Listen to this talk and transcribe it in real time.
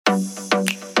Hey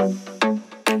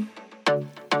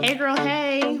girl,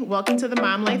 hey, welcome to the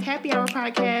Mom Life Happy Hour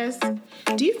podcast.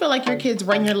 Do you feel like your kids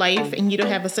run your life and you don't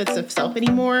have a sense of self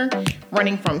anymore?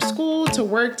 Running from school to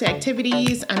work to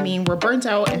activities, we're burnt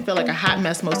out and feel like a hot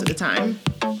mess most of the time.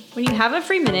 When you have a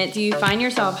free minute, do you find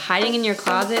yourself hiding in your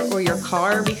closet or your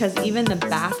car because even the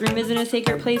bathroom isn't a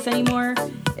sacred place anymore?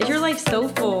 Is your life so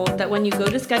full that when you go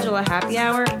to schedule a happy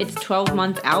hour, it's 12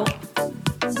 months out?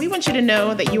 We want you to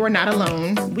know that you are not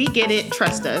alone. We get it,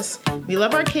 trust us. We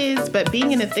love our kids, but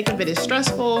being in the thick of it is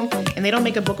stressful, and they don't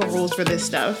make a book of rules for this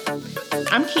stuff.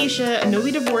 I'm Keisha, a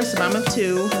newly divorced mom of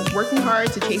two, working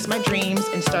hard to chase my dreams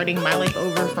and starting my life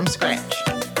over from scratch.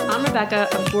 I'm Rebecca,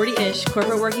 a 40-ish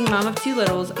corporate working mom of two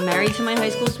littles, married to my high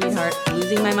school sweetheart,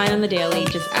 losing my mind on the daily,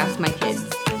 just ask my kids.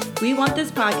 We want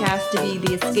this podcast to be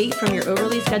the escape from your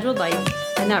overly scheduled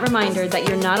life and that reminder that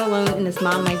you're not alone in this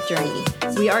mom life journey.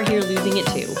 We are here losing it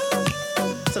too.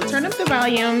 So turn up the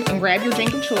volume and grab your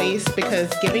drink of choice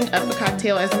because giving up a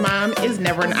cocktail as a mom is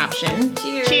never an option.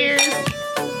 Cheers. Cheers.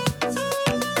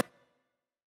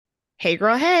 Hey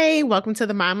girl, hey, welcome to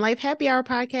the Mom Life Happy Hour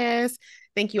podcast.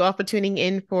 Thank you all for tuning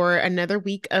in for another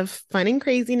week of fun and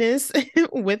craziness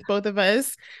with both of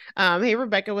us. Hey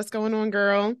Rebecca, what's going on,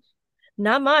 girl?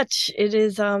 Not much. It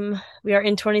is, we are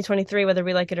in 2023, whether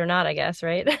we like it or not, I guess,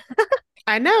 right?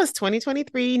 I know, it's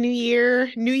 2023, new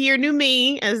year, new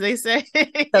me, as they say.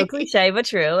 So cliche, but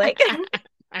true. Like,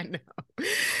 I know.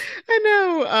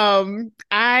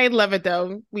 I love it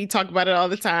though. We talk about it all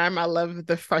the time. I love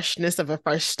the freshness of a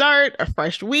fresh start, a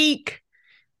fresh week.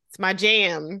 It's my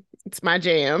jam.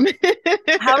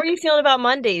 how are you feeling about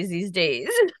Mondays these days?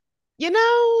 You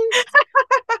know,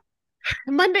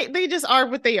 Monday, they just are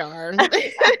what they are.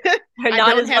 They're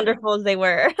not as wonderful as they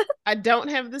were. I don't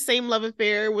have the same love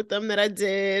affair with them that I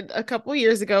did a couple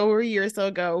years ago or a year or so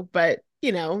ago, but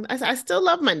you know, I still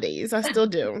love Mondays. I still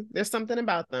do. There's something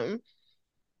about them.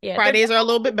 Yeah, Fridays are a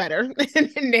little bit better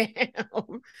now.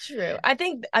 True.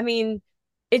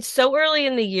 It's so early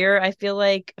in the year. I feel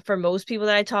like for most people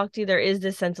that I talk to, there is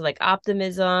this sense of like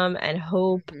optimism and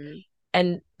hope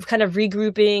and kind of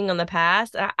regrouping on the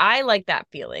past. I like that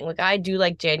feeling. Like I do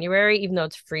like January, even though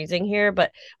it's freezing here,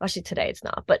 but actually today it's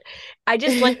not. But I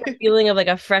just like the feeling of like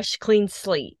a fresh, clean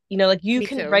slate. You know, like you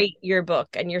can write your book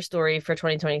and your story for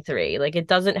 2023. Like it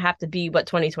doesn't have to be what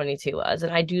 2022 was.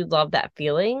 And I do love that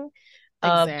feeling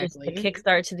of just the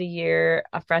kickstart to the year,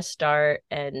 a fresh start.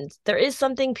 And there is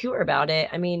something pure about it.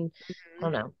 I mean, I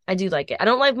don't know. I do like it. I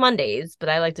don't like Mondays, but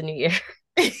I like the new year.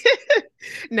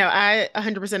 No, I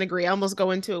 100% agree. I almost go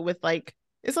into it with like,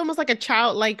 it's almost like a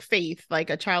childlike faith,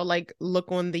 like a childlike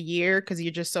look on the year because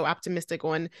you're just so optimistic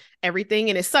on everything.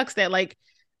 And it sucks that like,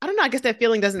 I don't know, I guess that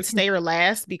feeling doesn't stay or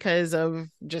last because of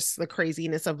just the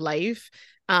craziness of life.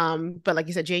 But like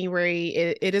you said, January,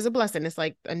 it is a blessing. It's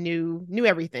like a new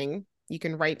everything. You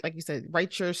can write, like you said,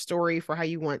 write your story for how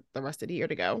you want the rest of the year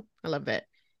to go. I love that.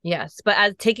 Yes. But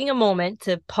as taking a moment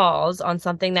to pause on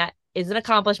something that is an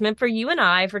accomplishment for you and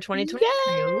I for 2022.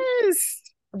 Yes.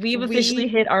 We've officially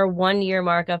hit our 1 year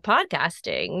mark of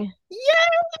podcasting.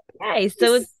 Yay!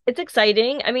 So it's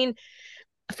exciting. I mean,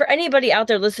 for anybody out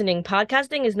there listening,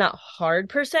 podcasting is not hard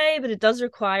per se, but it does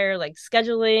require like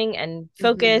scheduling and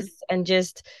focus and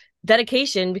just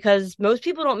dedication because most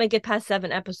people don't make it past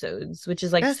 7 episodes, which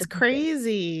is like that's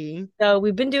crazy. So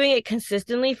we've been doing it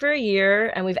consistently for a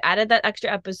year and we've added that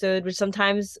extra episode, which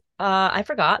sometimes I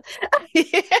forgot,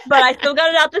 but I still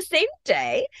got it out the same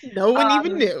day. No one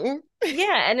even knew.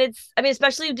 Yeah. And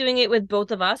especially doing it with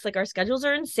both of us, like our schedules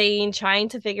are insane, trying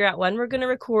to figure out when we're going to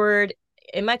record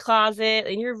in my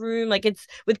closet, in your room, like it's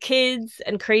with kids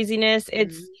and craziness.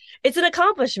 It's an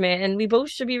accomplishment and we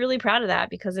both should be really proud of that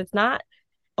because it's not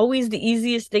always the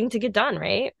easiest thing to get done,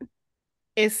 right?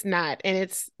 It's not.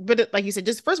 And like you said,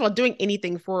 just first of all, doing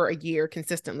anything for a year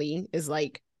consistently is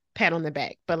like pat on the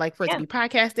back. But like for it to be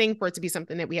podcasting, for it to be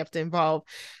something that we have to involve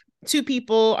 2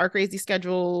 people, our crazy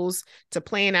schedules, to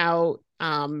plan out,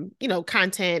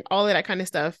 content, all of that kind of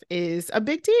stuff is a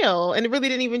big deal. And it really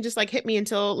didn't even just like hit me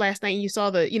until last night. And you saw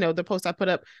the post I put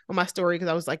up on my story because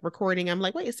I was like recording. I'm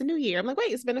like, wait, it's a new year. I'm like,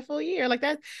 wait, it's been a full year. Like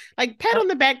that, like pat on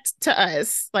the back to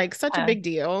us, like such a big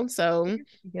deal. So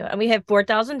and we have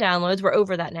 4,000 downloads. We're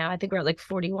over that now. I think we're at like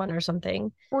 41 or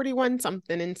something. 41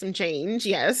 something and some change.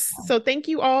 Yes. So thank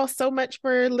you all so much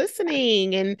for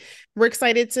listening. And we're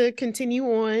excited to continue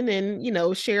on and,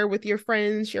 share with your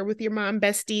friends, share with your mom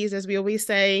besties, as we always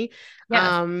say,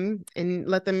 and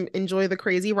let them enjoy the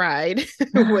crazy ride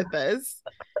with us.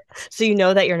 So you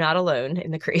know that you're not alone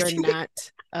in the crazy. You're not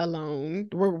alone.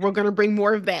 We're gonna bring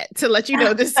more of that to let you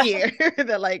know this year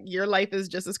that like your life is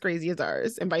just as crazy as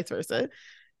ours and vice versa.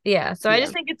 Yeah. So I Yeah.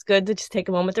 just think it's good to just take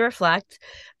a moment to reflect.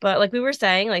 But like we were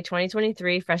saying, like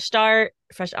 2023, fresh start,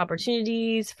 fresh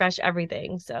opportunities, fresh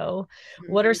everything. So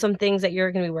what are Mhm. some things that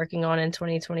you're going to be working on in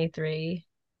 2023?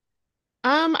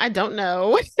 I don't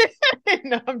know.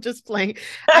 No, I'm just playing.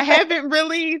 I haven't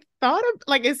really thought of,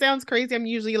 like, it sounds crazy. I'm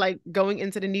usually like going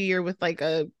into the new year with like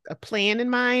a plan in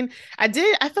mind. I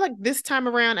feel like this time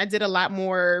around I did a lot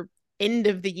more end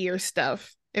of the year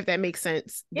stuff, if that makes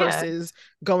sense, Yeah. versus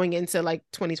going into like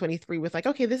 2023 with like,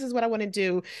 okay, this is what I want to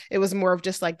do. It was more of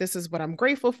just like, this is what I'm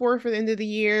grateful for the end of the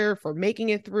year, for making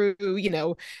it through,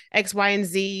 X, Y, and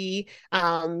Z.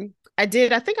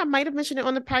 I think I might have mentioned it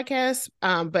on the podcast,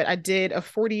 but I did a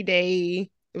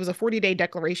 40-day, it was a 40-day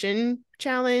declaration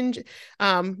challenge.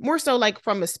 More so like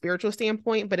from a spiritual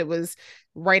standpoint, but it was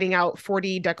writing out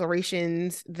 40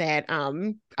 declarations that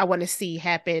I want to see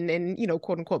happen and,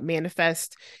 quote unquote,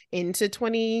 manifest into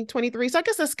 2023. So I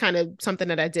guess that's kind of something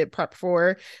that I did prep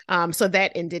for. So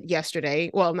that ended yesterday.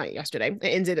 Well, not yesterday. It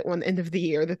ended on the end of the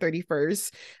year, the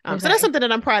 31st. So that's Okay. something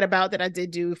that I'm proud about, that I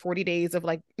did do 40 days of,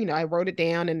 like, I wrote it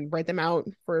down and read them out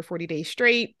for 40 days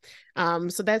straight.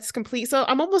 So that's complete. So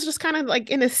I'm almost just kind of like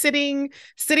in a sitting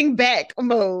back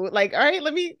mode. Like, all right,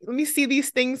 let me see these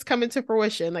things come into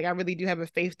fruition. Like, I really do have a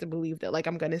faith to believe that, like,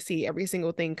 I'm gonna see every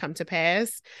single thing come to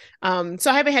pass.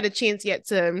 So I haven't had a chance yet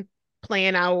to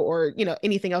plan out, or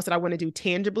anything else that I want to do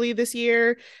tangibly this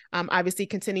year. Obviously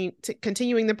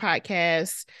continuing the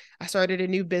podcast. I started a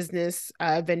new business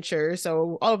venture,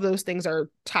 so all of those things are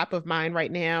top of mind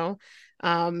right now.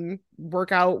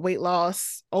 Workout, weight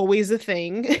loss, always a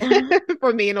thing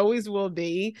for me, and always will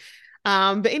be.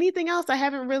 But anything else, I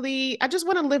just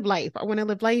want to live life. I want to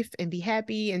live life and be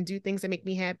happy and do things that make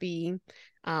me happy.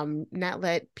 Not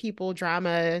let people,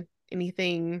 drama,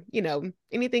 anything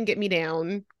get me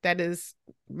down. That is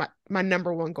my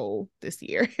number one goal this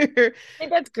year. I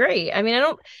think that's great. I mean,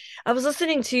 I was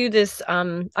listening to this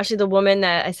actually the woman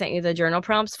that I sent you the journal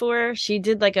prompts for, she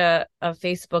did like a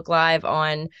Facebook live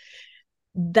on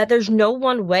that there's no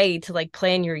one way to like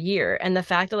plan your year. And the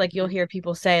fact that like you'll hear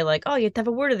people say like, oh, you have to have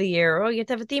a word of the year, or oh, you have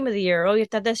to have a theme of the year, or oh, you have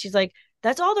to have this. She's like,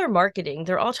 that's all they're marketing.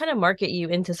 They're all trying to market you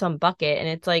into some bucket. And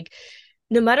it's like,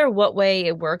 no matter what way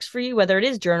it works for you, whether it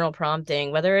is journal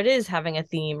prompting, whether it is having a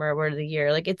theme or a word of the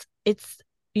year, like it's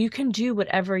you can do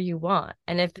whatever you want.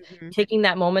 And if Mhm. taking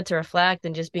that moment to reflect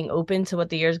and just being open to what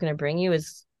the year is going to bring you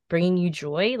is bringing you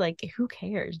joy, like who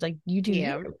cares? Like you do you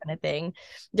Yeah, kind of thing.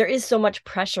 There is so much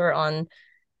pressure on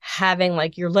having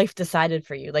like your life decided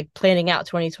for you, like planning out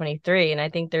 2023. And I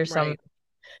think right.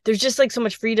 there's just like so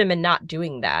much freedom in not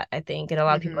doing that, I think. And a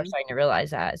lot of people are Hmm. starting to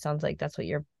realize that. It sounds like that's what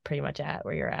you're pretty much at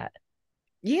where you're at.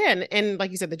 Yeah, and like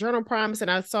you said, the journal prompts,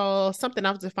 and I saw something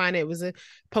else to find. It was a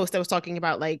post that was talking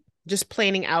about like just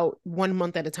planning out 1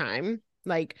 month at a time.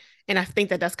 Like, and I think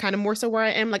that that's kind of more so where I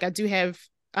am. Like, I do have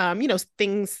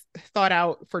things thought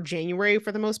out for January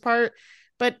for the most part,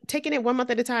 but taking it 1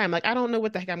 month at a time. Like, I don't know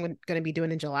what the heck I'm going to be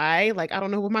doing in July. Like, I don't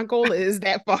know what my goal is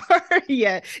that far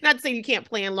yet. Not to say you can't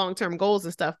plan long-term goals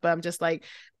and stuff, but I'm just like,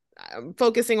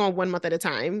 focusing on 1 month at a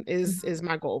time is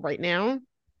my goal right now.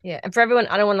 Yeah. And for everyone,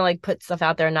 I don't want to like put stuff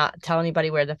out there and not tell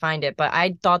anybody where to find it, but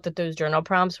I thought that those journal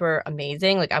prompts were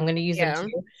amazing. Like I'm going to use them Yeah.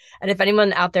 too. And if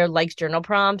anyone out there likes journal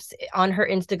prompts, on her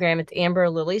Instagram, it's Amber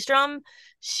Lilystrom.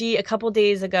 She, a couple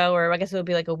days ago, or I guess it would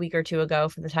be like a week or two ago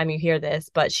from the time you hear this,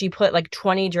 but she put like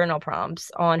 20 journal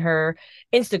prompts on her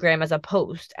Instagram as a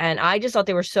post. And I just thought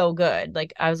they were so good.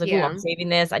 Like I was like, oh, I'm Yeah. saving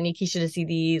this. I need Keisha to see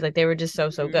these. Like they were just so,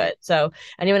 so Mhm. good. So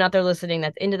anyone out there listening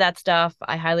that's into that stuff,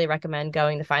 I highly recommend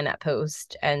going to find that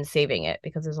post and saving it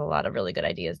because there's a lot of really good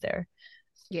ideas there.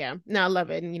 Yeah. No, I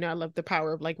love it. And I love the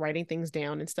power of like writing things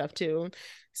down and stuff too.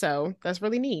 So that's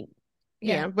really neat.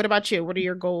 Yeah. Yeah. What about you? What are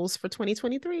your goals for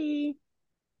 2023?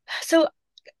 So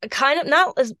kind of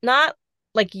not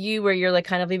like you where you're like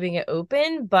kind of leaving it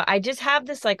open, but I just have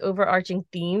this like overarching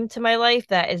theme to my life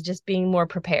that is just being more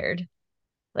prepared.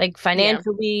 Like Yeah.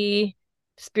 financially,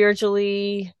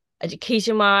 spiritually,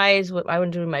 education wise, what I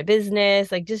want to do in my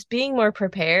business, like just being more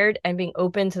prepared and being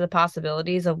open to the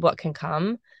possibilities of what can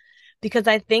come. Because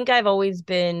I think I've always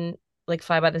been like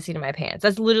fly by the seat of my pants.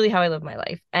 That's literally how I live my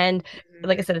life. And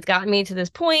like I Mhm. said, it's gotten me to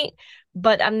this point,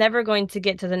 but I'm never going to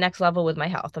get to the next level with my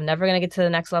health. I'm never going to get to the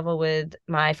next level with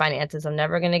my finances. I'm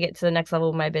never going to get to the next level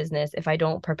with my business if I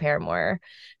don't prepare more.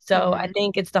 So I Mhm.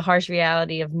 think it's the harsh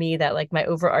reality of me that like my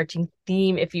overarching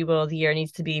theme, if you will, of the year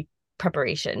needs to be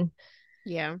preparation,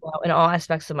 Yeah. in all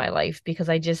aspects of my life because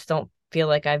I just don't feel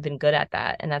like I've been good at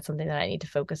that. And that's something that I need to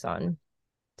focus on.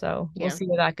 So we'll Yeah. see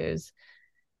where that goes.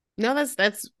 No, that's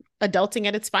adulting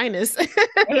at its finest.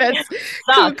 That's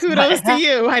Sucks, kudos to but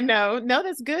you. I know. No,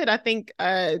 that's good. I think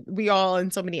we all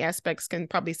in so many aspects can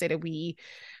probably say that we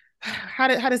how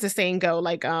does the saying go?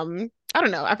 Like I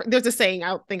don't know. There's a saying,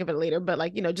 I'll think of it later, but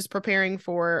like, just preparing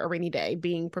for a rainy day,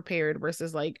 being prepared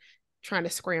versus like trying to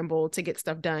scramble to get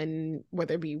stuff done,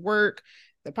 whether it be work,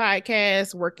 the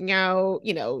podcast, working out,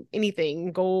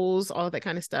 anything, goals, all that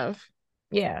kind of stuff.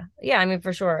 yeah. Yeah, I mean,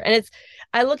 for sure. And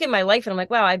I look at my life and I'm like,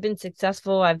 wow, I've been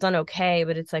successful. I've done okay.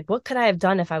 But it's like, what could I have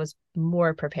done if I was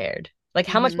more prepared? Like,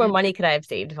 how much more Mm-hmm. money could I have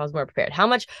saved if I was more prepared? How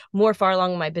much more far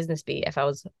along in my business be if I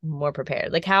was more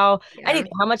prepared? Like, Yeah.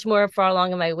 anything, how much more far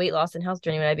along in my weight loss and health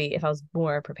journey would I be if I was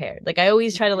more prepared? Like, I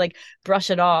always try to like brush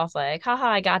it off, like, haha,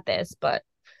 I got this. But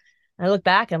I look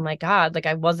back, I'm like, God, like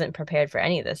I wasn't prepared for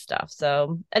any of this stuff.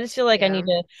 So I just feel like I Yeah. need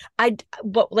to,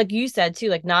 but like you said too,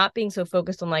 like not being so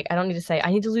focused on like, I don't need to say,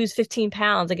 I need to lose 15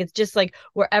 pounds. Like it's just like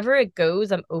wherever it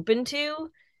goes, I'm open to.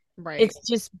 Right. It's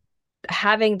just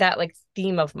having that like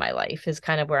theme of my life is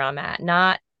kind of where I'm at.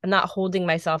 I'm not holding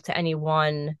myself to any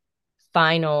one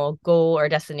final goal or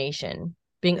destination,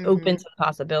 being open Mm-hmm. to the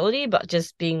possibility, but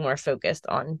just being more focused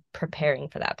on preparing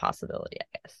for that possibility,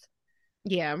 I guess.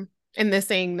 Yeah. And the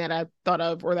saying that I thought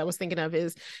of or that I was thinking of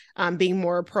is being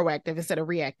more proactive instead of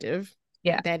reactive.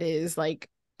 Yeah. That is like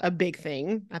a big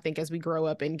thing, I think, as we grow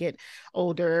up and get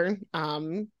older,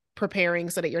 preparing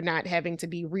so that you're not having to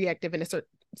be reactive in a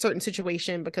certain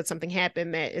situation because something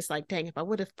happened that it's like, dang, if I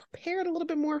would have prepared a little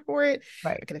bit more for it, I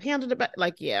Right. could have handled it. But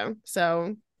like, yeah.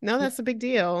 So, no, that's a big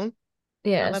deal. I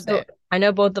Yeah, love so that. I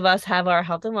know both of us have our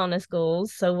health and wellness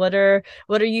goals. So what are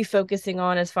you focusing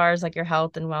on as far as like your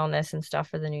health and wellness and stuff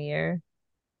for the new year?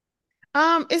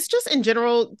 It's just in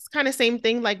general, it's kind of same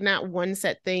thing, like not one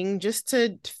set thing, just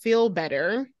to feel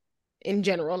better in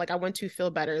general. Like I want to feel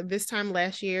better. This time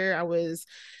last year, I was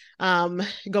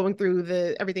going through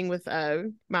the everything with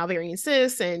my ovarian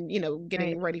cysts and Right.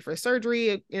 getting ready for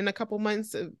surgery in a couple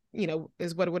months of,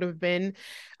 is what it would have been.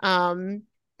 Um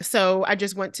so I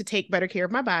just want to take better care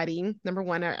of my body. Number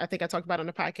one, I think I talked about on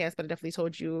the podcast, but I definitely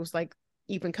told you it was like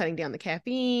even cutting down the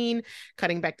caffeine,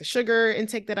 cutting back the sugar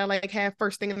intake that I like have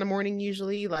first thing in the morning,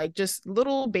 usually like just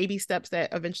little baby steps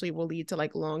that eventually will lead to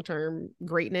like long-term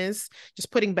greatness,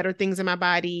 just putting better things in my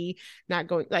body, not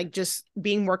going like just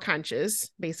being more conscious,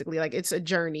 basically. Like it's a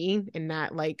journey and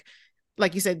not like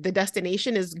you said, the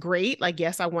destination is great. Like,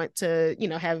 yes, I want to,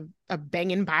 have a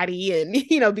banging body and,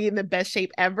 be in the best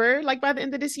shape ever, like by the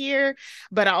end of this year.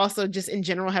 But I also just in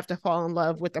general have to fall in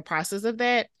love with the process of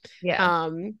that. Yeah.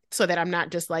 So that I'm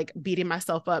not just like beating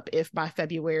myself up if by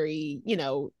February,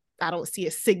 I don't see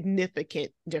a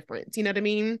significant difference. You know what I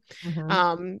mean?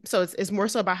 Hmm. So it's more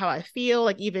so about how I feel.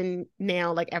 Like even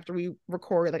now, like after we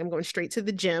record, like I'm going straight to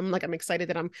the gym. Like I'm excited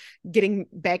that I'm getting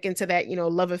back into that,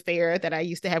 love affair that I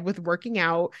used to have with working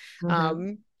out.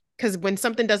 Hmm. Because when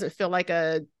something doesn't feel like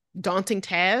a daunting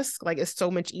task, like it's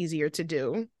so much easier to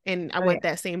do. And I Oh want yeah.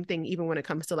 that same thing even when it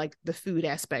comes to like the food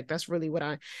aspect. That's really what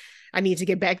I need to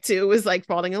get back to, is like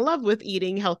falling in love with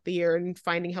eating healthier and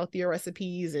finding healthier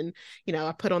recipes. And,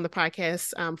 I put on the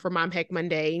podcast for Mom Hack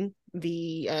Monday,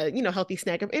 the, healthy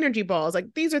snack of energy balls.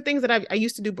 Like these are things that I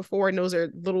used to do before. And those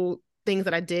are little things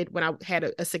that I did when I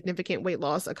had a significant weight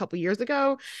loss a couple years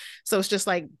ago. So it's just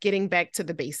like getting back to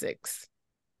the basics.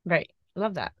 Right.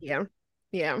 Love that. Yeah.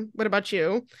 Yeah. What about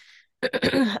you?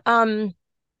 um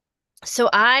so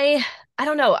I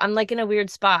don't know. I'm like in a weird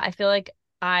spot. I feel like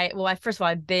I first of all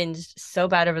I binged so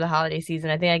bad over the holiday season.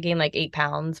 I think I gained like 8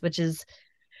 pounds, which is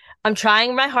I'm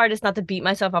trying my hardest not to beat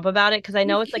myself up about it because I You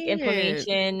know it's like can't.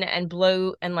 inflammation and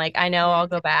bloat and like I know I'll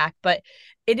Mhm. go back, but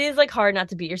it is like hard not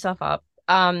to beat yourself up.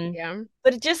 Yeah.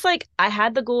 But it just like I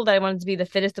had the goal that I wanted to be the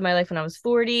fittest of my life when I was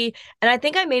 40, and I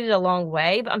think I made it a long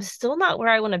way, but I'm still not where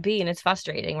I want to be, and it's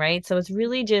frustrating, right? So it's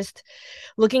really just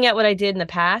looking at what I did in the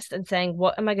past and saying,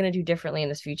 what am I going to do differently in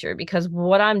this future? Because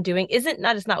what I'm doing isn't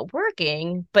not it's not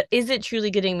working, but is it truly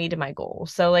getting me to my goal?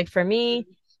 So like for me, Mhm.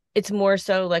 it's more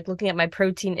so like looking at my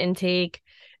protein intake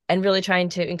and really trying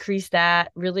to increase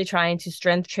that, really trying to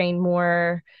strength train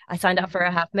more. I signed up for a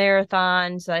Mhm. half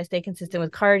marathon, so I stay consistent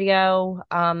with cardio.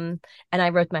 And I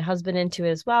roped my husband into it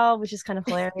as well, which is kind of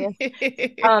hilarious.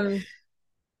 Um,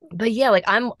 but yeah, like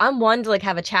I'm one to like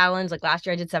have a challenge. Like last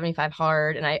year I did 75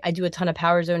 hard and I do a ton of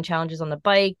power zone challenges on the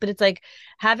bike, but it's like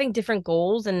having different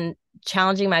goals and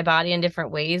challenging my body in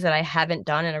different ways that I haven't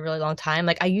done in a really long time.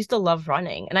 Like I used to love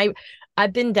running and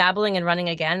I've been dabbling in running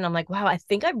again and I'm like, wow, I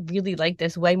think I really like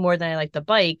this way more than I like the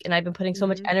bike. And I've been putting so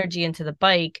much Mhm. energy into the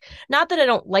bike. Not that I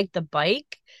don't like the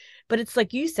bike, But it's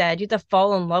like you said, you have to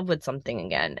fall in love with something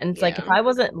again. And it's like, if Yeah. I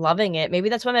wasn't loving it, maybe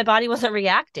that's why my body wasn't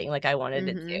reacting like I wanted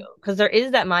it to. Because there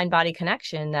is that mind body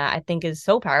connection that I think is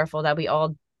so powerful that we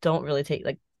all don't really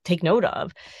take note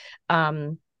of.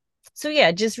 So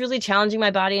yeah, just really challenging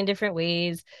my body in different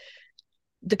ways.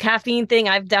 The caffeine thing,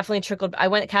 I've definitely trickled. I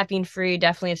went caffeine free.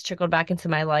 Definitely, it's trickled back into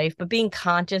my life. But being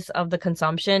conscious of the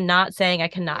consumption, not saying I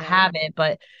cannot Yeah. have it,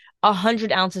 but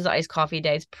 100 ounces of iced coffee a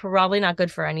day is probably not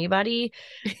good for anybody.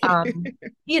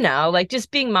 Like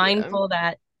just being Yeah. mindful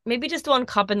that maybe just 1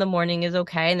 cup in the morning is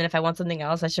okay, and then if I want something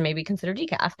else, I should maybe consider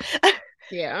decaf.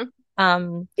 Yeah.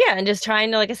 Yeah, and just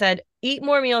trying to, like I said, eat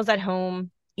more meals at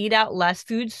home, eat out less.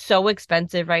 Food's so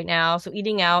expensive right now, so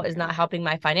eating out is not helping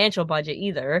my financial budget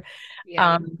either.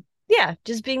 Yeah. Yeah,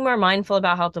 just being more mindful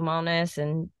about health and wellness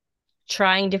and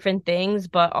trying different things,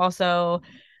 but also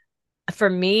for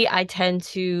me, I tend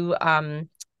to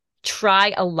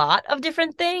try a lot of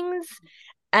different things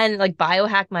and like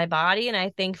biohack my body. And I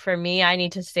think for me, I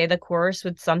need to stay the course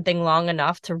with something long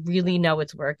enough to really know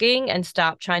it's working and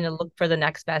stop trying to look for the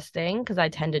next best thing, because I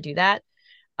tend to do that.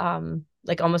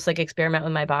 Like almost like experiment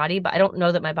with my body, but I don't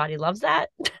know that my body loves that.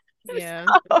 Yeah.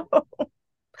 so,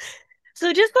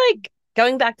 so just like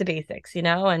going back to basics,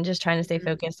 and just trying to stay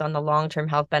focused on the long-term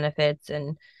health benefits.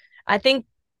 And I think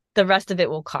the rest of it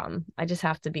will come. I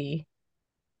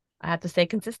have to stay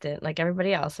consistent like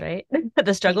everybody else, right?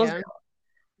 The struggles. Yeah.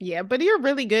 Yeah, but you're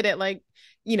really good at like,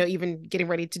 even getting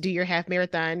ready to do your half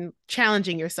marathon,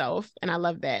 challenging yourself. And I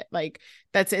love that. Like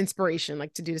that's inspiration,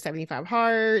 like to do the 75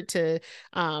 hard, to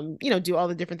do all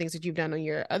the different things that you've done on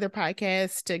your other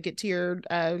podcasts, to get to your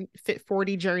Fit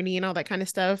 40 journey and all that kind of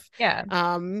stuff. Yeah.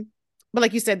 But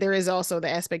like you said, there is also the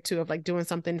aspect too of like doing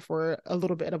something for a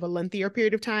little bit of a lengthier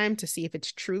period of time to see if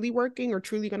it's truly working or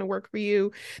truly going to work for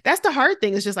you. That's the hard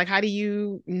thing. Is just like, how do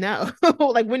you know?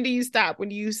 Like, when do you stop? When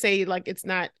do you say like it's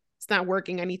not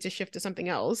working? I need to shift to something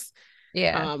else.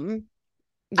 Yeah. I Yeah. mean,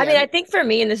 I think for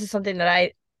me, and this is something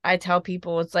that I tell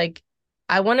people, it's like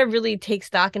I want to really take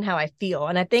stock in how I feel.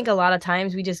 And I think a lot of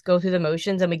times we just go through the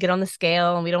motions and we get on the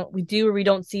scale and we do or we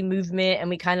don't see movement, and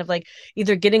we kind of like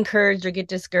either get encouraged or get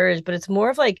discouraged. But it's more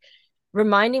of like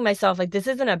reminding myself, like, this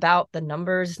isn't about the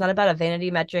numbers. It's not about a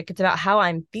vanity metric. It's about how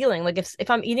I'm feeling. Like if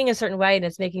I'm eating a certain way and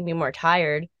it's making me more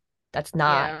tired, that's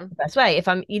not Yeah. the best way. If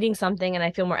I'm eating something and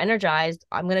I feel more energized,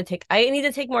 I need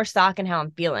to take more stock in how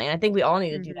I'm feeling. And I think we all need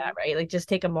to do that, right? Like just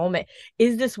take a moment.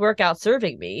 Is this workout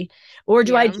serving me? Or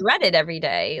do I Yeah. dread it every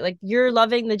day? Like, you're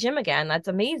loving the gym again. That's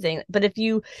amazing. But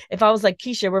if I was like,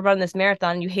 Keisha, we're running this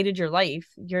marathon and you hated your life,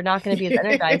 you're not going to be as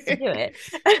energized to do it.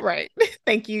 Right.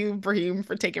 Thank you, Brahim,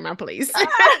 for taking my place.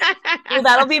 Well,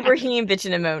 that'll be Raheem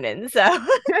bitching and moaning. So,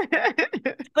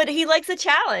 but he likes a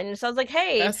challenge. So I was like,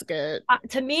 hey, That's good.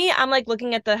 to me, I'm like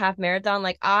looking at the half marathon,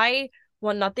 like I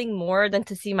want nothing more than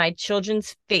to see my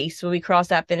children's face when we cross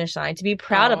that finish line, to be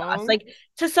proud of us. Oh, Like,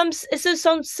 it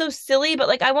sounds so silly, but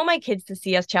like I want my kids to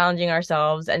see us challenging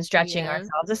ourselves and stretching yeah.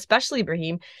 ourselves, especially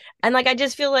Brahim. And like I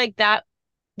just feel like that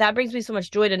brings me so much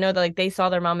joy to know that like they saw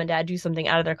their mom and dad do something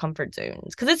out of their comfort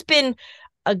zones. Because it's been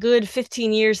a good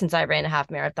 15 years since I ran a half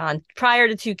marathon prior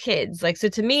to 2 kids. Like, so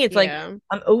to me, it's like Yeah.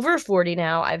 I'm over 40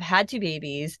 now. I've had 2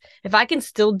 babies. If I can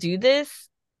still do this,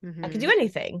 I can do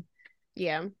anything.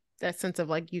 Yeah. That sense of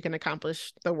like you can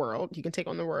accomplish the world, you can take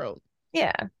on the world.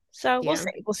 Yeah. So we'll Yeah.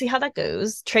 see. We'll see how that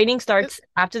goes. Training starts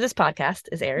after this podcast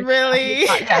is aired. Really?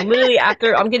 Yeah, literally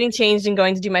after I'm getting changed and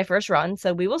going to do my first run.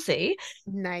 So we will see.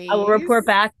 I will Nice. report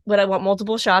back when I want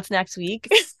multiple shots next week.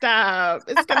 Stop.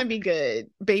 It's gonna be good.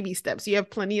 Baby steps. You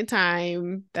have plenty of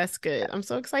time. That's good. I'm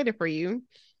so excited for you.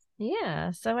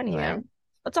 Yeah. So anyway, Yeah.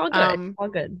 it's all good. All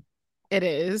good. It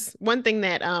is. One thing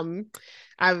that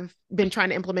I've been trying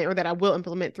to implement, or that I will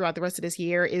implement throughout the rest of this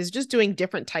year, is just doing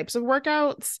different types of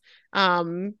workouts. I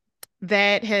don't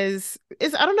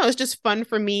know, it's just fun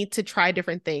for me to try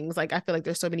different things. Like I feel like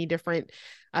there's so many different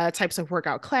types of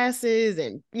workout classes,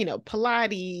 and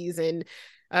Pilates, and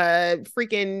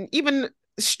freaking even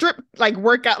strip like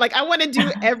workout. Like I want to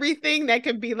do everything that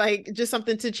could be like just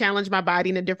something to challenge my body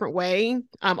in a different way.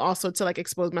 Also to like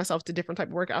expose myself to different type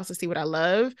of workouts to see what I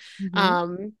love.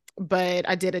 But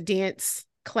I did a dance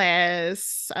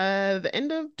class the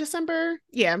end of December.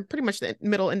 Yeah, pretty much the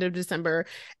end of December.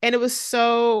 And it was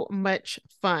so much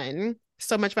fun.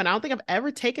 So much fun. I don't think I've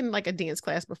ever taken like a dance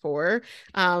class before.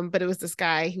 But it was this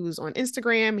guy who's on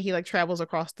Instagram. He like travels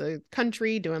across the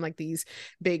country doing like these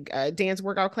big dance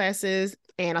workout classes.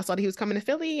 And I saw that he was coming to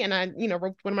Philly, and I,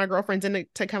 roped one of my girlfriends in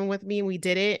to come with me, and we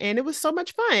did it. And it was so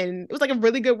much fun. It was like a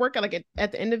really good workout. Like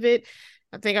at the end of it,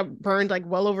 I think I burned like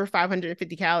well over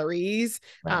 550 calories.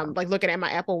 Wow. Like looking at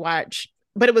my Apple Watch,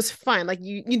 but it was fun. Like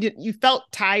you felt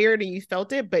tired and you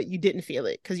felt it, but you didn't feel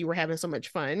it because you were having so much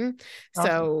fun. Awesome.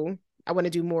 So I want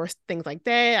to do more things like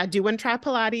that. I do want to try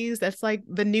Pilates. That's like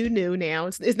the new now.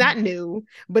 It's not new,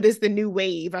 but it's the new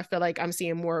wave. I feel like I'm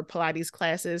seeing more Pilates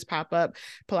classes pop up,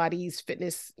 Pilates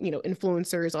fitness,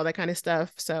 influencers, all that kind of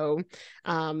stuff. So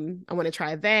I want to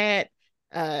try that.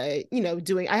 I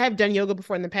have done yoga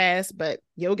before in the past, but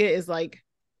yoga is like,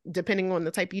 depending on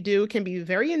the type you do, can be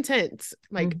very intense.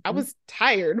 Like I was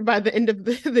tired by the end of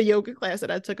the yoga class that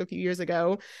I took a few years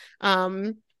ago.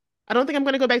 I don't think I'm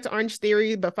going to go back to Orange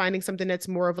Theory, but finding something that's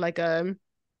more of like a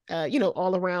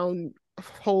all around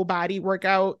whole body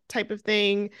workout type of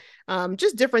thing.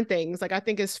 Just different things. Like I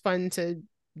think it's fun to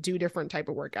do different type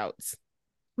of workouts.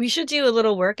 We should do a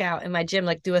little workout in my gym,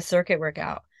 like do a circuit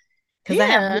workout. Because I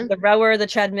have Yeah. the rower, the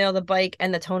treadmill, the bike,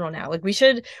 and the tonal now. Like we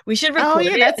should Oh record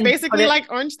yeah, it that's and put basically it.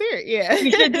 like Orange Theory. Yeah.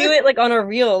 We should do it like on a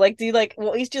reel. Like do like we'll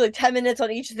at least do like 10 minutes on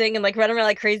each thing and like run around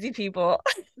like crazy people.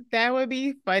 That would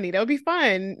be funny. That would be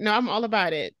fun. No, I'm all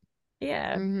about it.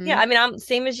 Yeah. Yeah. Mm-hmm. I mean, I'm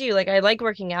same as you. Like I like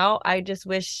working out. I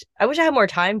wish I had more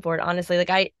time for it, honestly.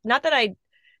 Like not that I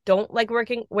don't like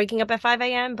waking up at 5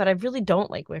 a.m., but I really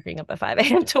don't like waking up at 5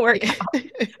 a.m. to work Yeah. out.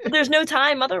 But there's no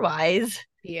time otherwise.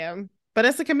 Yeah. But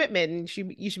it's a commitment, and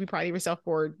you should be proud of yourself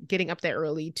for getting up that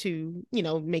early to,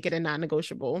 make it a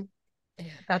non-negotiable. Yeah,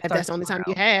 that If that's starts the only time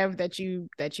you tomorrow. have that you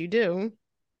do.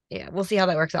 Yeah, we'll see how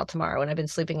that works out tomorrow. When I've been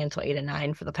sleeping until 8 and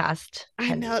 9 for the past I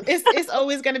 10 know days. it's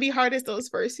always going to be hardest those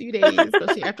first few days,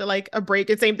 especially after like a break.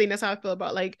 And same thing. That's how I feel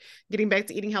about like getting back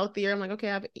to eating healthier. I'm like, okay,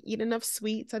 I've eaten enough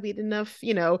sweets. I've eaten enough.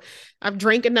 I've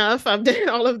drank enough. I've done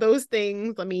all of those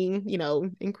things. I mean,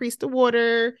 increase the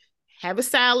water, have a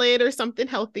salad or something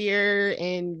healthier,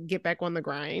 and get back on the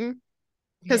grind.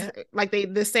 Because Yeah. like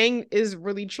the saying is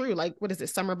really true. Like, what is it?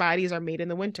 Summer bodies are made in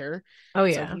the winter. Oh So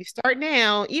if yeah. you start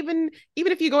now, even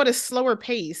if you go at a slower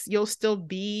pace, you'll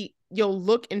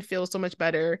look and feel so much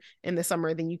better in the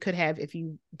summer than you could have if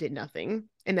you did nothing.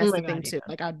 And Oh that's my the thing God, too. yeah.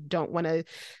 Like I don't want to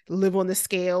live on the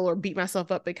scale or beat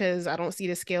myself up because I don't see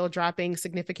the scale dropping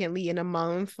significantly in a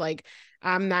month. Like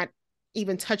I'm not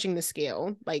even touching the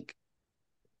scale. Like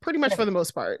pretty much for the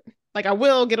most part. Like I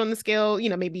will get on the scale,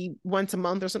 maybe once a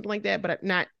month or something like that, but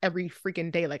not every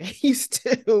freaking day like I used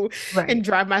to and Right.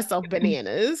 drive myself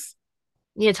bananas.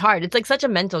 Yeah, it's hard. It's like such a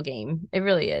mental game. It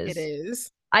really It is.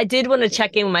 is. I did want to Yeah.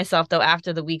 check in with myself though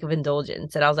after the week of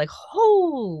indulgence, and I was like,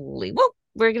 "Holy, well,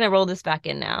 we're gonna roll this back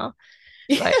in now."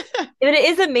 But it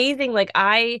is amazing. Like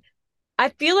I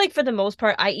feel like for the most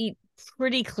part, I eat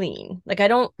pretty clean. Like I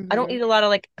don't eat Mhm. a lot of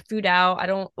like food out. I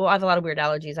don't. Well, I have a lot of weird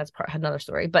allergies. That's another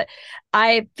story. But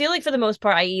I feel like for the most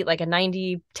part, I eat like a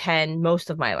 90-10 most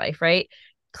of my life, right?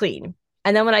 Clean.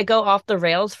 And then when I go off the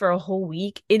rails for a whole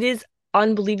week, it is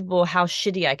unbelievable how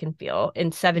shitty I can feel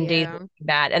in 7 days Yeah.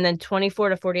 bad. And then 24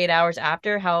 to 48 hours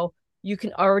after, how you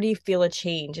can already feel a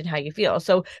change in how you feel.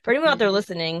 So for anyone out there Mhm.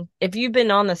 listening, if you've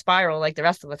been on the spiral like the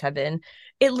rest of us have been,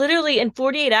 it literally in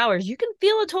 48 hours you can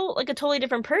feel a totally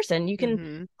different person. You can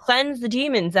Mhm. cleanse the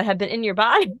demons that have been in your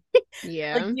body. Like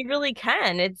Yeah. you really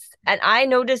can. And I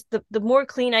noticed the more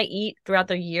clean I eat throughout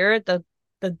the year, the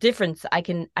difference I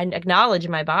acknowledge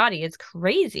in my body. It's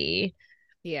crazy.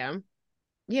 Yeah.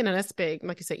 No, that's big.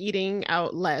 Like you said, eating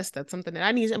out less. That's something that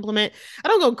I need to implement. I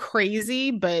don't go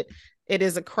crazy, but it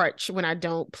is a crutch when I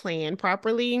don't plan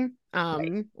properly,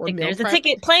 Right. or Like meal there's a prep.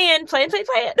 ticket. Plan. Plan,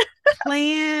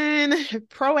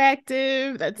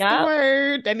 proactive, that's the Yeah.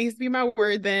 word. That needs to be my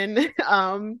word then.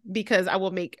 Because I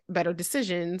will make better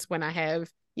decisions when I have,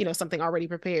 something already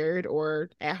prepared or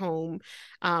at home.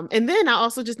 And then I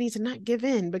also just need to not give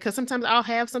in, because sometimes I'll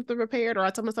have something prepared, or I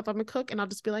tell myself I'm gonna cook and I'll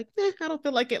just be like, I don't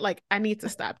feel like it. Like I need to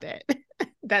stop that.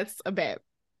 That's a bad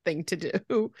thing to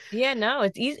do. Yeah, no,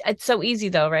 it's easy. It's so easy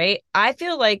though, right? I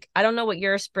feel like I don't know what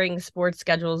your spring sports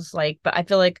schedule's like, but I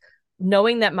feel like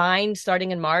knowing that mine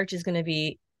starting in March is going to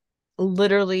be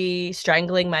literally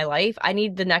strangling my life. I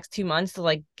need the next 2 months to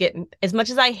like get, as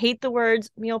much as I hate the words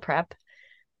meal prep,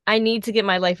 I need to get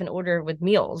my life in order with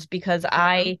meals because Yeah.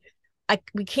 I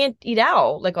we can't eat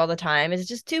out like all the time. It's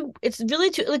just too, it's really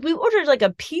too, like we ordered like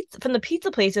a pizza from the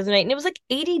pizza place the other night and it was like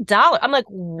 $80. I'm like,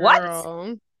 what?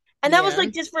 Girl. And that was Yeah.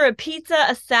 like just for a pizza,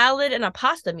 a salad, and a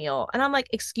pasta meal. And I'm like,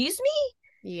 excuse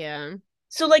me? Yeah.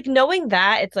 So like knowing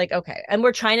that, it's like, okay. And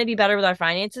we're trying to be better with our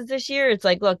finances this year. It's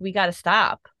like, look, we gotta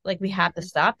stop. Like we have to Mhm.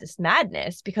 stop this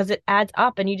madness because it adds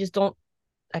up and you just don't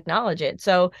acknowledge it.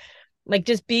 So like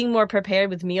just being more prepared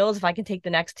with meals, if I can take the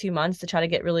next 2 months to try to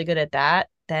get really good at that,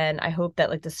 then I hope that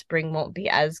like the spring won't be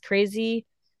as crazy.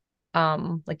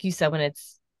 Like you said, when it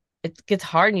gets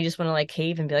hard and you just want to like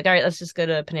cave and be like, all right, let's just go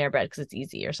to Panera Bread because it's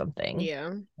easy or something,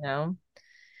 Yeah. you know?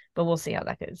 but we'll see how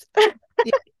that goes.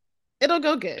 Yeah, it'll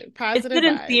go good. It's Positive good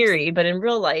in vibes. theory, but in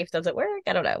real life, does it work?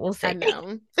 I don't know. We'll I see.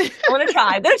 know. I want to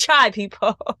try. I'm gonna try,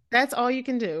 people. That's all you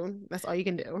can do. That's all you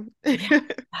can do. Yeah.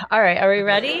 All right. Are we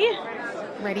ready?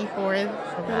 Ready for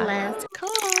For the that. last call?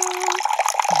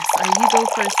 Yes. All right, you go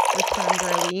first this time,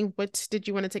 girly. What did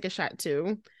you want to take a shot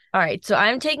to? All right, so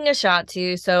I'm taking a shot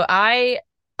too.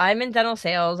 I'm in dental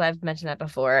sales. I've mentioned that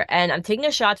before, and I'm taking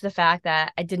a shot to the fact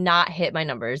that I did not hit my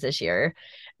numbers this year.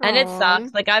 And it Oh,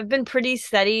 sucks. Like I've been pretty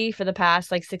steady for the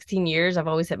past like 16 years. I've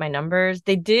always hit my numbers.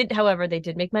 However, they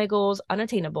did make my goals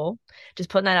unattainable. Just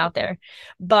putting that out there.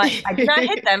 But I did not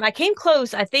hit them. I came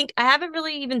close. I think I haven't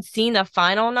really even seen the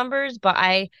final numbers, but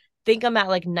I think I'm at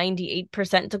like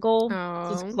 98% to goal. So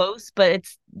it's oh, close, but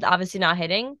it's obviously not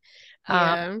hitting. Um,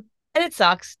 yeah, and it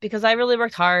sucks because I really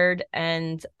worked hard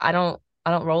and I don't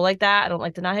roll like that. I don't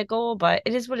like to not hit goal, but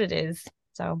it is what it is.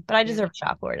 So, but I yeah. deserve a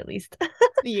shot for it at least.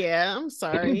 Yeah, I'm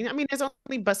sorry. I mean, there's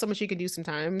only but so much you can do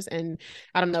sometimes. And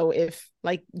I don't know if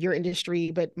like your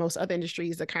industry, but most other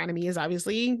industries, the economy is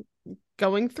obviously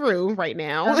going through right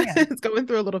now. Oh yeah. It's going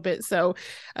through a little bit. So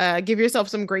give yourself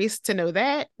some grace to know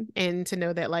that and to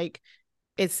know that like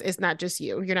it's not just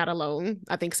you. You're not alone.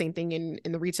 I think same thing in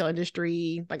the retail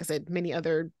industry. Like I said, many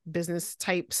other business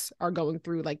types are going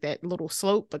through like that little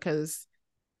slope because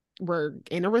we're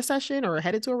in a recession or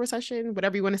headed to a recession,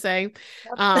 whatever you want to say.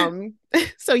 Yep. Um,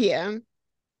 so yeah,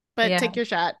 but Yeah. take your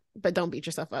shot, but don't beat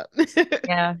yourself up.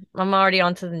 Yeah. I'm already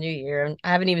on to the new year and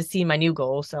I haven't even seen my new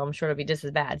goal, so I'm sure it'll be just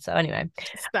as bad. So anyway,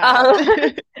 Stop.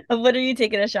 um, what are you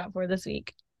taking a shot for this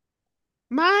week?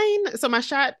 Mine, so my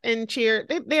shot and cheer,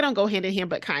 they don't go hand in hand,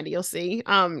 but kind of you'll see.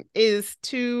 Is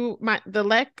to the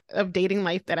lack of dating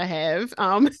life that I have.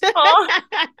 Oh,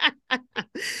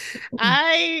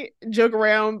 I joke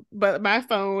around, but my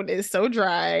phone is so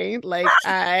dry. Like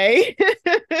I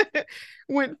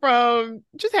went from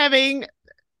just having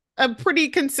a pretty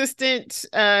consistent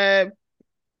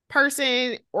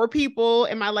person or people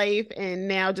in my life and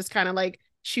now just kind of like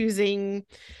choosing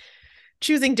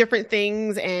different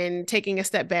things and taking a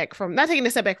step back from not taking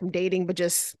a step back from dating, but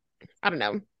just I don't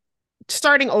know,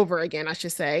 starting over again, I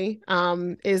should say,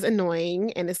 is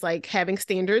annoying. And it's like having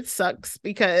standards sucks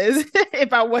because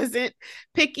if I wasn't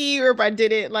picky or if I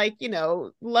didn't like,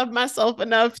 love myself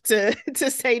enough to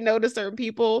say no to certain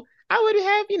people, I would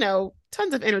have,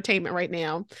 tons of entertainment right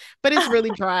now. But it's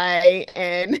really dry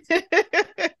and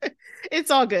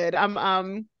it's all good.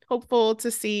 I'm hopeful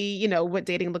to see, what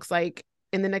dating looks like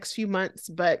in the next few months,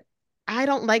 but I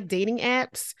don't like dating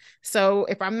apps. So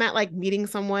if I'm not like meeting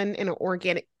someone in an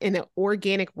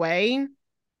organic way,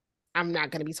 I'm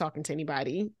not going to be talking to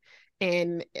anybody.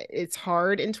 And it's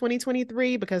hard in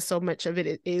 2023 because so much of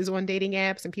it is on dating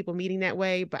apps and people meeting that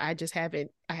way, but I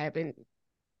haven't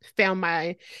found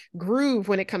my groove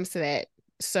when it comes to that.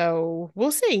 So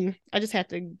we'll see. I just have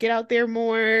to get out there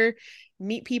more,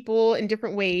 meet people in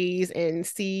different ways and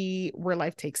see where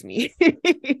life takes me.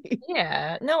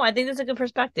 yeah. No, I think that's a good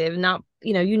perspective. Not,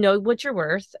 you know what you're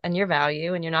worth and your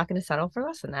value, and you're not going to settle for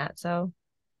less than that. So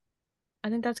I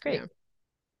think that's great. Yeah.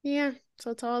 Yeah.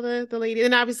 So to all the ladies,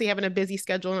 and obviously having a busy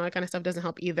schedule and all that kind of stuff doesn't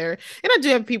help either. And I do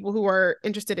have people who are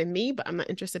interested in me, but I'm not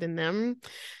interested in them.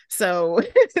 So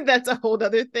that's a whole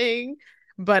other thing.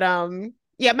 But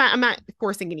yeah, I'm not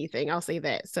forcing anything. I'll say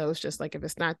that. So it's just like if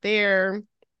it's not there,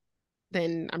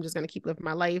 then I'm just gonna keep living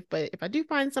my life. But if I do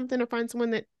find something or find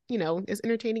someone that, is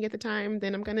entertaining at the time,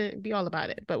 then I'm gonna be all about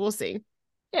it. But we'll see.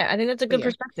 Yeah, I think that's a But good yeah,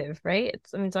 perspective, right?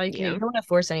 It's all you can do. yeah. You don't want to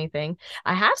force anything.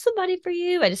 I have somebody for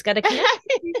you. I just got to connect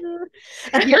with you.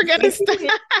 You're gonna stop.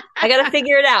 I got to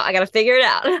figure it out. I got to figure it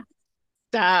out.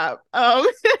 Stop.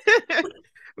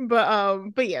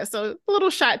 But yeah, so a little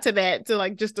shot to that, to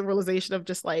like just the realization of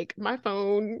just like my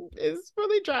phone is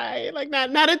really dry. Like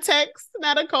not a text,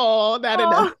 not a call, not a Oh,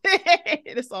 nothing.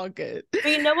 It's all good. but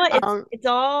you know what? It's Um, it's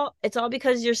all it's all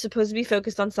because you're supposed to be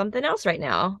focused on something else right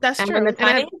now. that's And when the true. And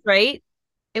I timing have is right,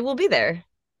 it will be there.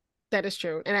 that is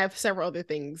true. And I have several other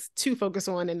things to focus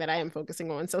on and that I am focusing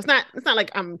on. So it's not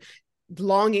like I'm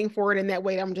longing for it in that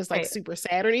way. I'm just like Right. super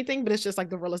sad or anything, but it's just like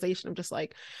the realization of just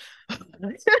like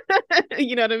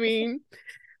you know what I mean?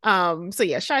 So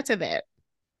yeah, shout to that.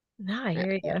 No, I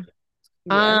hear you. Yeah.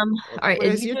 All right. What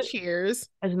is your cheers?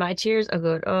 Is my cheers? Oh,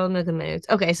 good. Oh, I'm looking at my notes.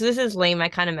 Okay, so this is lame. I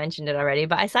kind of mentioned it already,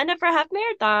 but I signed up for a half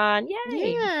marathon.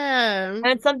 Yay! Yeah. And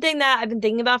it's something that I've been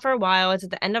thinking about for a while. It's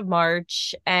at the end of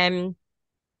March, and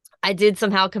I did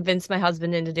somehow convince my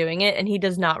husband into doing it, and he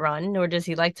does not run, nor does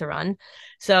he like to run.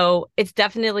 So it's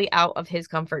definitely out of his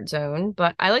comfort zone,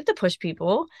 but I like to push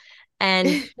people, and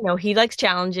he likes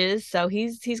challenges, so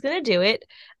he's gonna do it.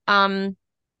 Um,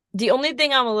 the only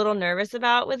thing I'm a little nervous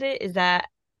about with it is that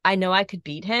I know I could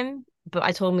beat him, but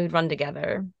I told him we'd run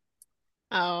together.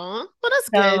 Oh, well, that's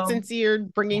good since you're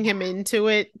bringing him into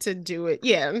it to do it.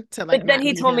 Yeah, to like. But then not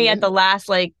he leave told me at him. the last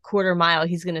like quarter mile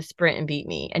he's gonna sprint and beat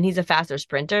me, and he's a faster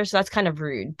sprinter, so that's kind of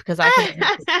rude because I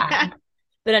could.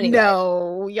 But anyway,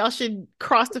 No, y'all should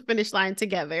cross the finish line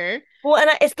together. well, and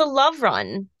it's the love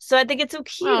run, so I think it's so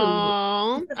cute.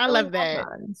 Oh, It's a I silly love love that.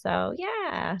 run. So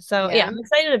yeah, Yeah. I'm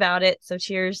excited about it. So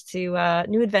cheers to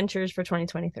new adventures for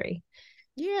 2023.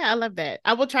 Yeah, I love that.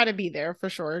 I will try to be there for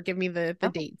sure. Give me the Oh,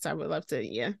 dates. I would love to,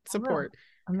 I will. support.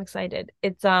 I'm excited.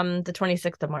 It's the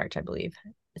 26th of March, I believe.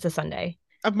 It's a Sunday.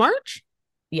 Of March?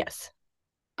 Yes.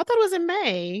 I thought it was in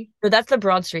May. So that's the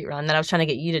Broad Street run that I was trying to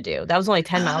get you to do. That was only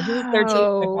 10 miles. It was Oh.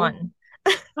 13.1.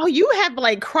 Oh, you have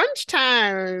like crunch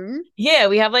time. Yeah,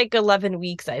 we have like 11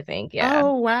 weeks, I think. Yeah.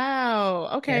 Oh, wow.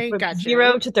 Yeah, Okay, from gotcha.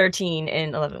 0 to 13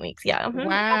 in 11 weeks. Yeah.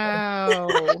 Wow.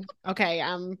 Okay,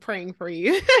 I'm praying for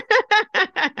you.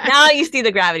 Now you see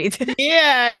the gravity.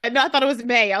 Yeah, no, I thought it was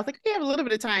May. I was like, okay, I have a little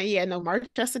bit of time. Yeah, no, March,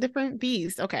 that's a different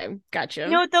beast. Okay, gotcha. You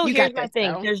know what, though? You Here's got my this,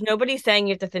 thing. though. There's nobody saying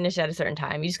you have to finish at a certain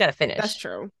time. You just got to That's finish.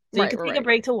 true. So you can take a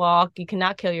break to walk. You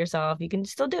cannot kill yourself. You can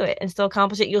still do it and still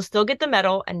accomplish it. You'll still get the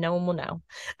medal and no one will know.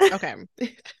 Okay.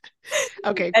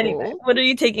 Okay, Anyway, cool. what are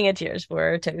you taking a cheers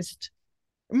for, Toast?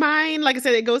 Mine, like I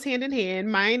said, it goes hand in hand.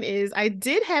 Mine is I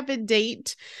did have a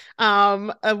date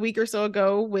a week or so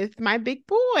ago with my big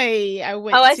boy. I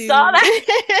went I to saw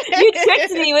that. You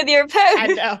tricked me with your post. I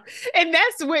know. And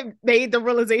that's what made the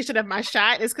realization of my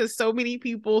shot is because so many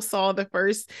people saw the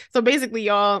first. So basically,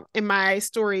 y'all, in my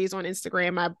stories on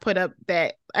Instagram, I put up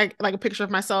that like a picture of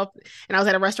myself and I was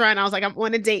at a restaurant and I was like, I'm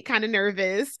on a date, kind of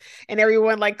nervous. And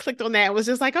everyone like clicked on that and was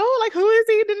just like, oh, like who is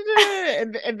he?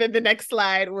 And then the next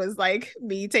slide was like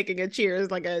me taking a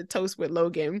cheers, like a toast with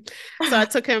Logan. So I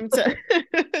took him to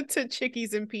to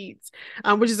Chickies and Pete's,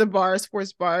 which is a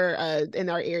sports bar in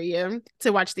our area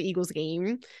to watch the Eagles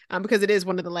game because it is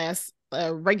one of the last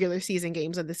regular season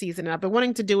games of the season, and I've been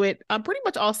wanting to do it pretty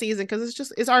much all season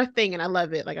because it's our thing and I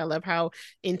love it. Like I love how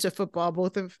into football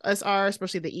both of us are,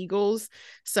 especially the Eagles.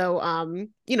 So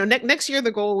next year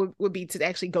the goal would be to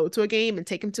actually go to a game and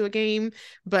take him to a game,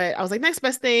 but I was like, next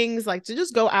best things like to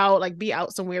just go out, like be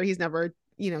out somewhere. He's never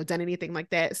done anything like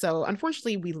that. So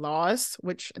unfortunately we lost,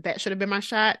 which that should have been my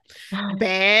shot.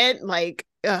 Bad, like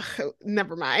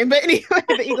never mind. But anyway,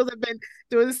 the Eagles have been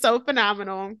doing so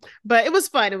phenomenal. But it was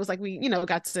fun. It was like we,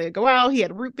 got to go out. He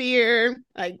had root beer.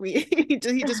 Like he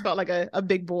just felt like a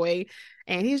big boy.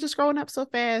 And he's just growing up so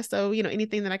fast. So,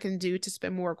 anything that I can do to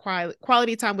spend more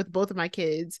quality time with both of my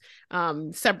kids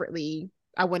separately,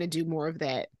 I want to do more of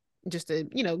that just to,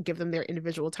 give them their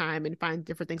individual time and find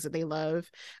different things that they love.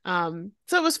 So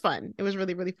it was fun. It was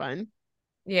really, really fun.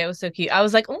 Yeah, it was so cute. I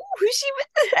was like, oh, who's she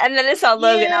with? And then I saw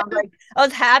Logan. Yeah. I was like, I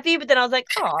was happy, but then I was like,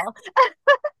 oh.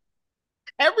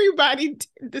 Everybody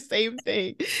did the same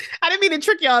thing. I didn't mean to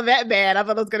trick y'all that bad. I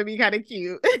thought it was gonna be kind of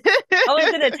cute. I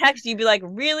was gonna text you, be like,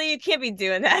 really? You can't be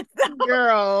doing that.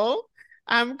 Girl,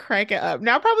 I'm cracking up.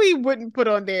 Now I probably wouldn't put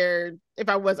on there if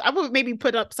I would maybe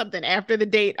put up something after the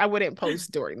date. I wouldn't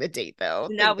post during the date though.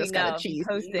 Now we know. Post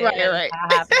it. Right.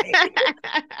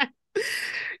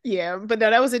 Yeah, but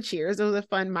no, that was a cheers. It was a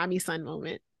fun mommy son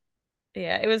moment.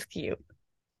 Yeah, it was cute.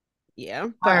 Yeah.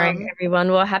 All right,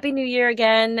 everyone. Well, happy New Year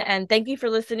again. And thank you for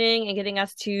listening and getting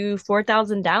us to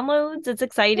 4,000 downloads. It's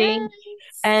exciting. Yes.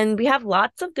 And we have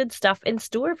lots of good stuff in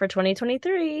store for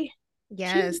 2023.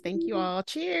 Yes. Cheers. Thank you all.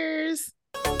 Cheers.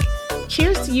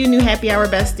 Cheers to you, new happy hour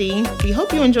bestie. We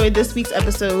hope you enjoyed this week's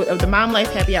episode of the Mom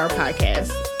Life Happy Hour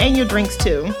podcast and your drinks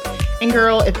too. And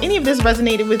girl, if any of this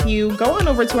resonated with you, go on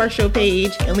over to our show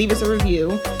page and leave us a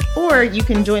review, or you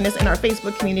can join us in our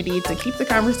Facebook community to keep the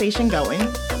conversation going.